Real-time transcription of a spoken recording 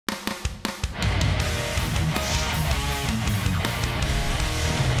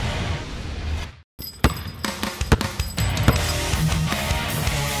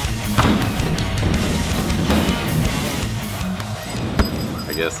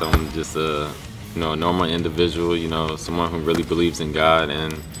guess I'm just a a normal individual, someone who really believes in God,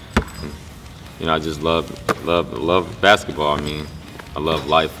 and I just love basketball. I mean, I love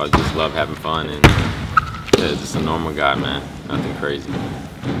life. I just love having fun, and yeah, just a normal guy, man. Nothing crazy.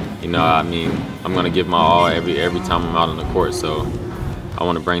 I mean, I'm gonna give my all every time I'm out on the court. So I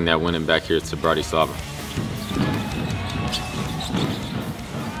want to bring that winning back here to Bratislava.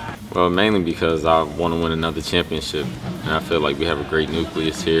 Well, mainly because I want to win another championship, and I feel like we have a great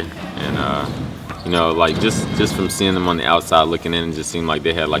nucleus here. And like just from seeing them on the outside looking in, it just seemed like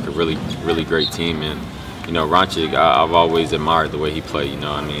they had like a really great team. And Rancic, I've always admired the way he played.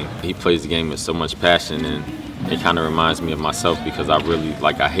 I mean, he plays the game with so much passion, and it kind of reminds me of myself because I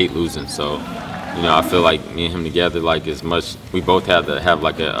hate losing. So I feel like me and him together, like as much, we both have to have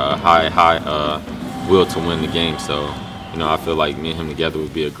like a high will to win the game. So I feel like me and him together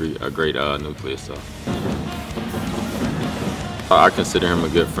would be a great nucleus. So I consider him a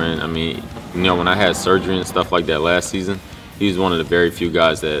good friend. I mean, when I had surgery and stuff like that last season, he was one of the very few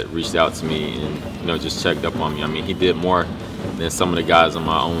guys that reached out to me and just checked up on me. I mean, he did more than some of the guys on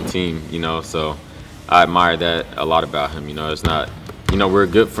my own team. So I admire that a lot about him. It's not, we're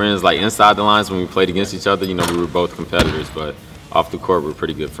good friends. Like inside the lines when we played against each other, we were both competitors, but off the court, we're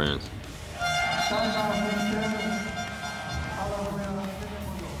pretty good friends.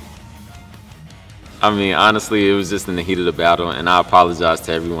 I mean, honestly, it was just in the heat of the battle, and I apologize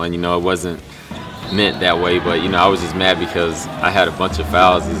to everyone. It wasn't meant that way, but I was just mad because I had a bunch of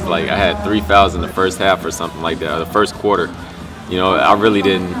fouls. It's like I had 3 fouls in the first half or something like that, or the first quarter.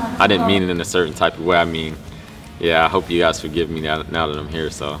 I didn't mean it in a certain type of way. I mean, yeah, I hope you guys forgive me now that I'm here.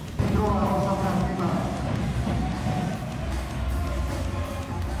 So.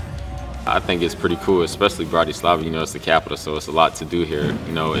 I think it's pretty cool, especially Bratislava. It's the capital, so it's a lot to do here.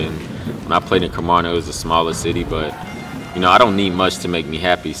 And when I played in Kamarno, it was a smaller city, but I don't need much to make me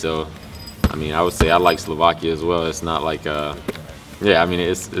happy. So, I mean, I would say I like Slovakia as well. It's not like, yeah, I mean,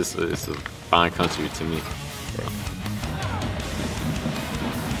 it's a fine country to me. So.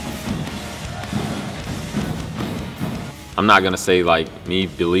 I'm not gonna say like me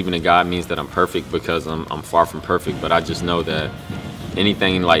believing in God means that I'm perfect, because I'm far from perfect, but I just know that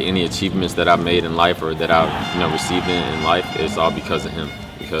anything, like any achievements that I've made in life or that I've received in life, it's all because of him.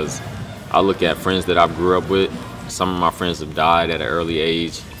 Because I look at friends that I grew up with. Some of my friends have died at an early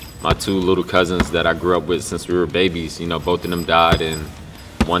age. My 2 little cousins that I grew up with since we were babies, both of them died, and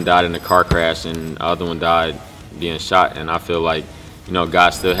one died in a car crash and the other one died being shot. And I feel like God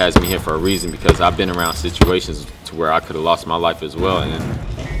still has me here for a reason, because I've been around situations to where I could have lost my life as well.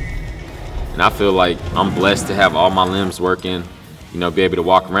 And I feel like I'm blessed to have all my limbs working, be able to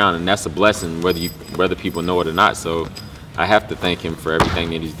walk around, and that's a blessing whether people know it or not. So I have to thank him for everything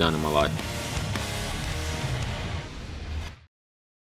that he's done in my life.